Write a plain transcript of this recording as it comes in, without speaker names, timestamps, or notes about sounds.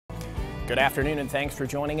Good afternoon and thanks for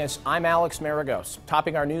joining us. I'm Alex Maragos.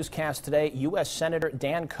 Topping our newscast today, U.S. Senator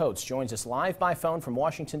Dan Coats joins us live by phone from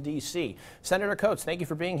Washington, D.C. Senator Coats, thank you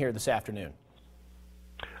for being here this afternoon.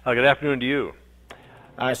 Good afternoon to you.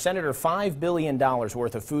 Senator, $5 billion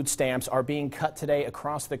worth of food stamps are being cut today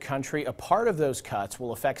across the country. A part of those cuts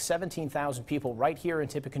will affect 17,000 people right here in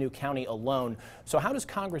Tippecanoe County alone. So how does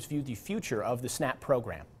Congress view the future of the SNAP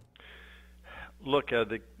program? Look,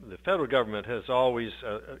 the federal government has always,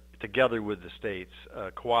 together with the states,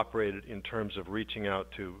 cooperated in terms of reaching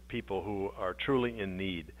out to people who are truly in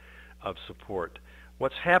need of support.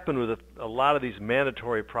 What's happened with a lot of these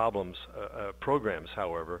mandatory programs,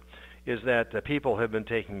 however, is that people have been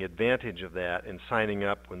taking advantage of that and signing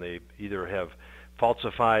up when they either have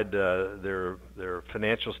falsified their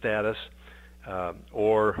financial status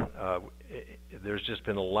or there's just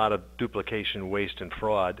been a lot of duplication, waste, and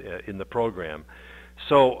fraud in the program.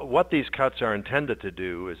 So what these cuts are intended to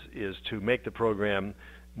do is to make the program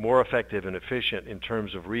more effective and efficient in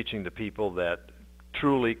terms of reaching the people that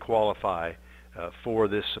truly qualify for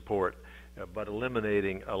this support, but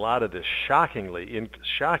eliminating a lot of this shocking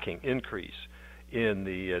increase in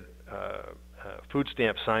the food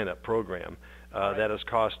stamp sign-up program that has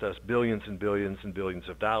cost us billions and billions and billions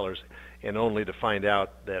of dollars, and only to find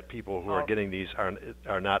out that people who are getting these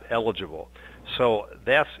are not eligible. So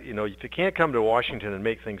that's, if you can't come to Washington and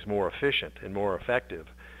make things more efficient and more effective,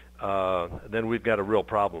 then we've got a real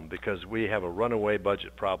problem, because we have a runaway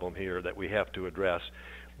budget problem here that we have to address.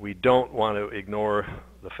 We don't want to ignore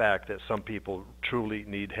the fact that some people truly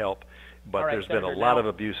need help, but there's been a lot of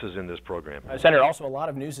abuses in this program. Senator, also a lot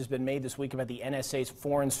of news has been made this week about the NSA's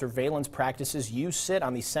foreign surveillance practices. You sit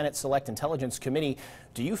on the Senate Select Intelligence Committee.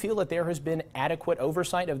 Do you feel that there has been adequate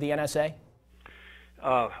oversight of the NSA?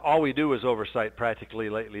 All we do is oversight practically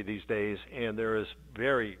lately these days, and there is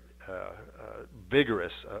very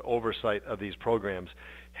vigorous oversight of these programs.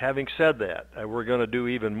 Having said that, we're going to do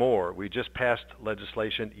even more. We just passed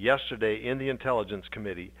legislation yesterday in the Intelligence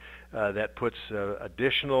Committee that puts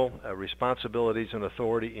additional responsibilities and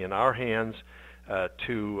authority in our hands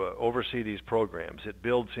to oversee these programs. It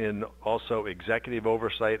builds in also executive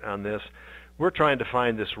oversight on this. We're trying to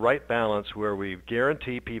find this right balance where we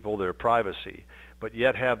guarantee people their privacy, but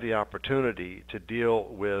yet have the opportunity to deal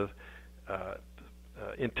with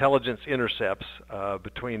intelligence intercepts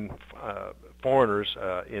between foreigners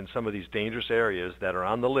in some of these dangerous areas that are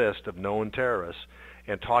on the list of known terrorists,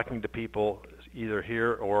 and talking to people either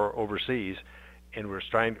here or overseas. And we're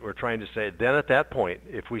trying to say, then at that point,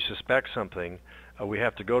 if we suspect something, we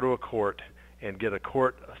have to go to a court and get a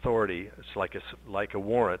court authority. It's like a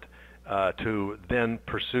warrant to then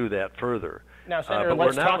pursue that further. Now, Senator,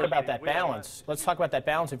 let's talk about that balance. Let's talk about that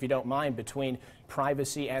balance, if you don't mind, between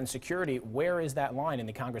privacy and security. Where is that line in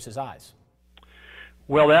the Congress's eyes?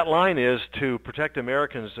 Well, that line is to protect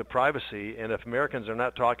Americans' privacy, and if Americans are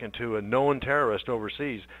not talking to a known terrorist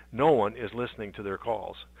overseas, no one is listening to their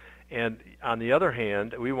calls. And on the other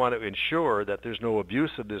hand, we want to ensure that there's no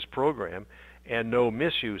abuse of this program and no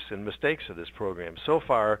misuse and mistakes of this program. So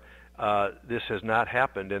far, this has not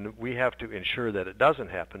happened, and we have to ensure that it doesn't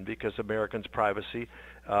happen, because Americans' privacy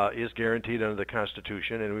is guaranteed under the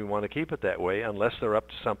Constitution, and we want to keep it that way unless they're up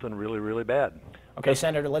to something really, really bad. Okay,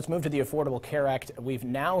 Senator, let's move to the Affordable Care Act. We've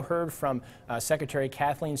now heard from Secretary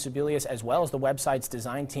Kathleen Sebelius as well as the website's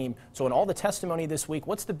design team. So in all the testimony this week,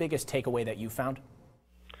 what's the biggest takeaway that you found?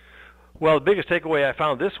 Well, the biggest takeaway I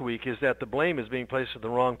found this week is that the blame is being placed in the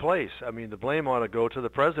wrong place. I mean, the blame ought to go to the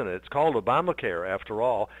president. It's called Obamacare, after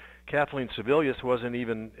all. Kathleen Sebelius wasn't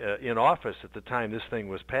even in office at the time this thing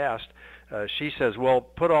was passed. She says, well,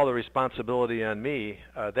 put all the responsibility on me.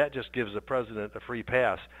 That just gives the president a free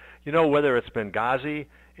pass. Whether it's Benghazi,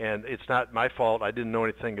 and it's not my fault, I didn't know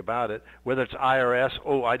anything about it, whether it's IRS,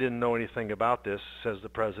 oh, I didn't know anything about this, says the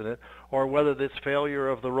president, or whether it's failure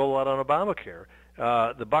of the rollout on Obamacare.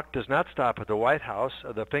 The buck does not stop at the White House.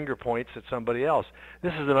 The finger points at somebody else.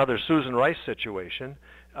 This is another Susan Rice situation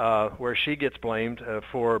where she gets blamed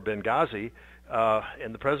for Benghazi,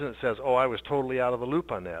 and the president says, oh, I was totally out of the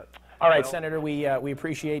loop on that. All right, Senator, we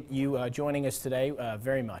appreciate you joining us today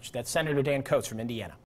very much. That's Senator Dan Coats from Indiana.